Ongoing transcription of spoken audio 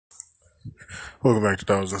Welcome back to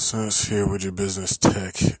Dollars and Cents, here with your business,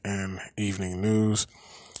 tech, and evening news.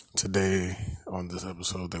 Today, on this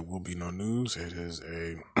episode, there will be no news. It is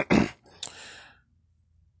a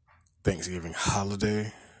Thanksgiving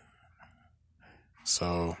holiday,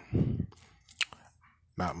 so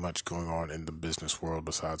not much going on in the business world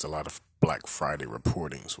besides a lot of Black Friday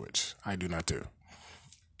reportings, which I do not do.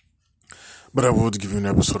 But I will give you an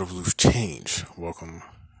episode of Loose Change. Welcome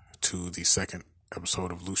to the second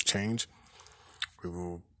episode of Loose Change.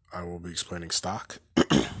 I will be explaining stock,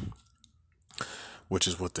 which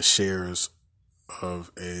is what the shares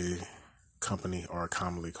of a company are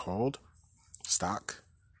commonly called. Stock.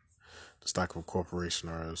 The stock of a corporation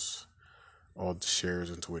is all the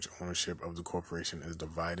shares into which ownership of the corporation is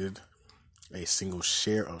divided. A single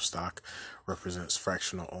share of stock represents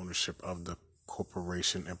fractional ownership of the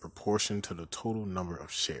corporation in proportion to the total number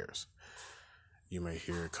of shares. You may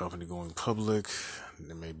hear a company going public.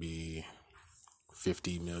 There may be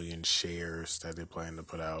 50 million shares that they plan to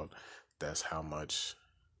put out. That's how much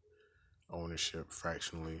ownership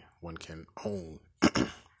fractionally one can own.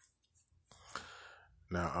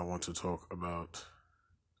 Now, I want to talk about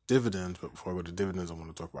dividends, but before I go to dividends, I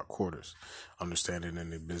want to talk about quarters. Understanding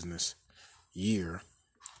in a business year,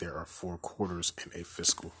 there are 4 quarters in a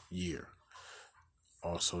fiscal year,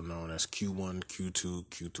 also known as Q1, Q2,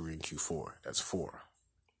 Q3, and Q4. That's 4.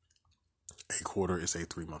 A quarter is a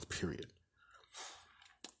 3-month period.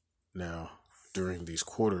 Now, during these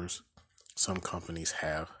quarters, some companies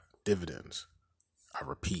have dividends. I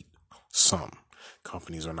repeat, some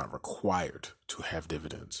companies are not required to have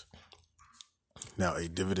dividends. Now, a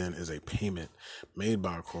dividend is a payment made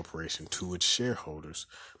by a corporation to its shareholders,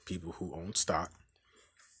 people who own stock,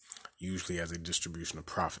 usually as a distribution of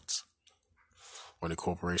profits. When a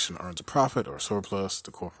corporation earns a profit or surplus,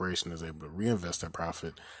 the corporation is able to reinvest that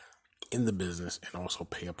profit in the business and also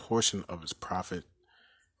pay a portion of its profit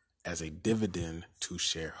as a dividend to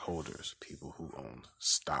shareholders, people who own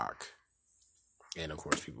stock, and of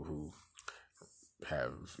course people who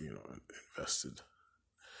have invested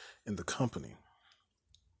in the company.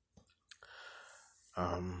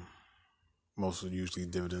 Most of usually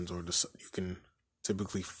dividends, or you can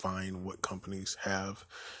typically find what companies have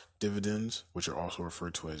dividends, which are also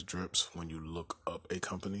referred to as drips, when you look up a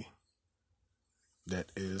company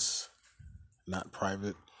that is not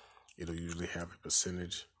private. It'll usually have a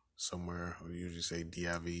percentage somewhere. It'll usually say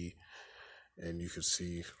DIV, and you can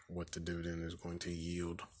see what the dividend is going to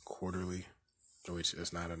yield quarterly, which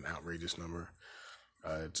is not an outrageous number.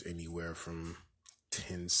 It's anywhere from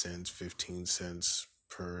 10 cents, 15 cents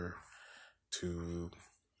per to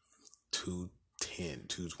 210,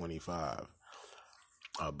 225.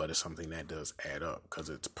 But it's something that does add up because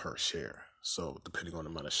it's per share. So depending on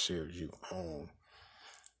the amount of shares you own,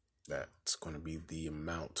 that's going to be the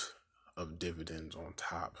amount of dividends on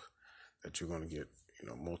top that you're going to get,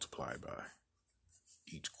 multiplied by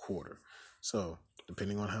each quarter. So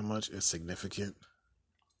depending on how much, it's significant.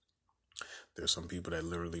 There's some people that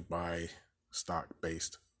literally buy stock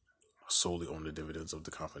based solely on the dividends of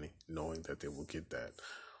the company, knowing that they will get that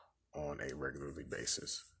on a regularly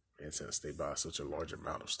basis. And since they buy such a large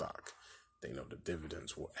amount of stock, they know the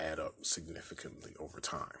dividends will add up significantly over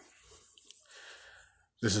time.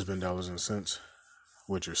 This has been Dollars and Cents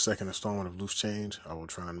with your second installment of Loose Change. I will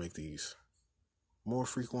try and make these more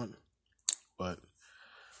frequent, but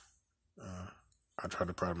I try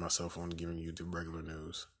to pride myself on giving you the regular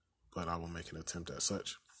news, but I will make an attempt at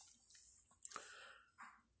such.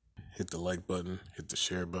 Hit the like button, hit the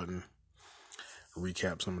share button,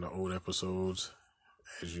 recap some of the old episodes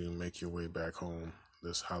as you make your way back home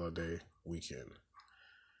this holiday weekend.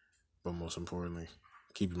 But most importantly,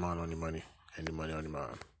 keep your mind on your money and your money on your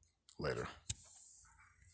mind. Later.